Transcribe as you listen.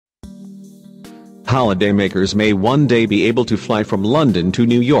Holidaymakers may one day be able to fly from London to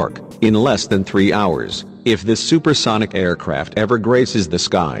New York in less than 3 hours, if this supersonic aircraft ever graces the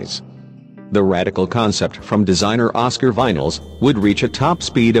skies. The radical concept from designer Oscar Viñals would reach a top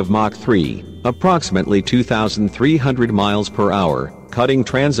speed of Mach 3, approximately 2,300 miles per hour, cutting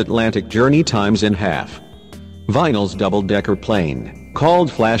transatlantic journey times in half. Viñals' double-decker plane,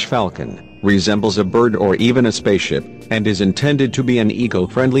 called Flash Falcon, resembles a bird or even a spaceship, and is intended to be an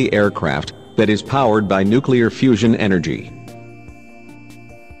eco-friendly aircraft that is powered by nuclear fusion energy.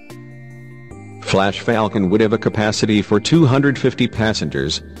 Flash Falcon would have a capacity for 250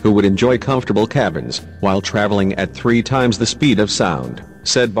 passengers, who would enjoy comfortable cabins while traveling at 3 times the speed of sound,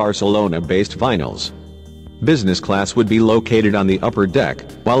 said Barcelona-based Viñals. Business class would be located on the upper deck,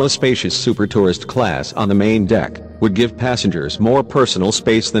 while a spacious super tourist class on the main deck would give passengers more personal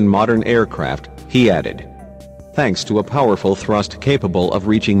space than modern aircraft, he added. Thanks to a powerful thrust capable of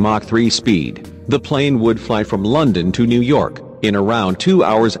reaching Mach 3 speed, the plane would fly from London to New York in around 2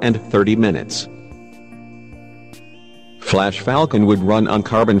 hours and 30 minutes. Flash Falcon would run on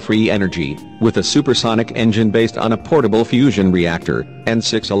carbon-free energy, with a supersonic engine based on a portable fusion reactor, and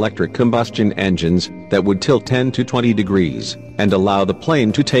 6 electric combustion engines that would tilt 10 to 20 degrees, and allow the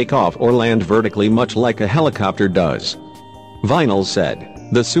plane to take off or land vertically much like a helicopter does. Viñals said,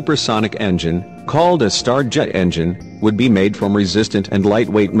 the supersonic engine, called a Starjet engine, would be made from resistant and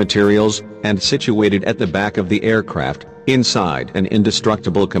lightweight materials, and situated at the back of the aircraft, inside an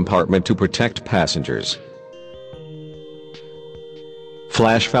indestructible compartment to protect passengers.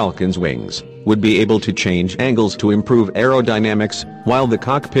 Flash Falcon's wings would be able to change angles to improve aerodynamics, while the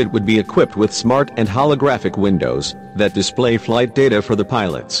cockpit would be equipped with smart and holographic windows that display flight data for the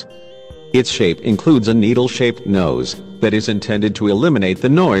pilots. Its shape includes a needle-shaped nose that is intended to eliminate the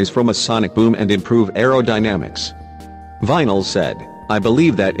noise from a sonic boom and improve aerodynamics. Viñals said, I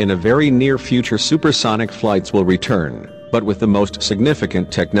believe that in a very near future supersonic flights will return, but with the most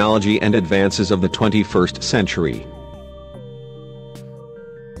significant technology and advances of the 21st century.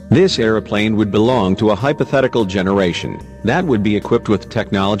 This airplane would belong to a hypothetical generation that would be equipped with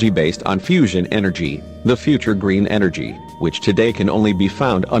technology based on fusion energy, the future green energy, which today can only be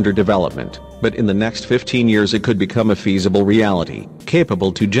found under development, but in the next 15 years it could become a feasible reality,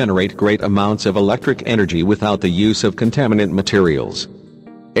 capable to generate great amounts of electric energy without the use of contaminant materials.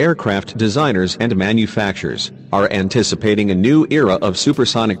 Aircraft designers and manufacturers are anticipating a new era of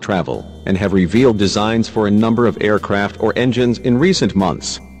supersonic travel, and have revealed designs for a number of aircraft or engines in recent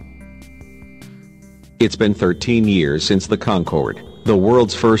months. It's been 13 years since the Concorde, the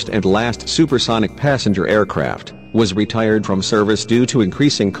world's first and last supersonic passenger aircraft, was retired from service due to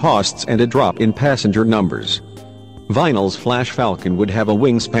increasing costs and a drop in passenger numbers. Viñals' Flash Falcon would have a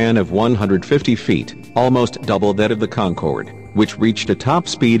wingspan of 150 feet, almost double that of the Concorde, which reached a top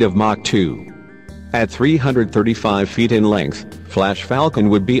speed of Mach 2. At 335 feet in length, Flash Falcon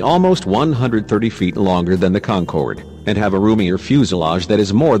would be almost 130 feet longer than the Concorde, and have a roomier fuselage that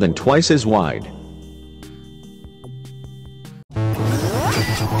is more than twice as wide.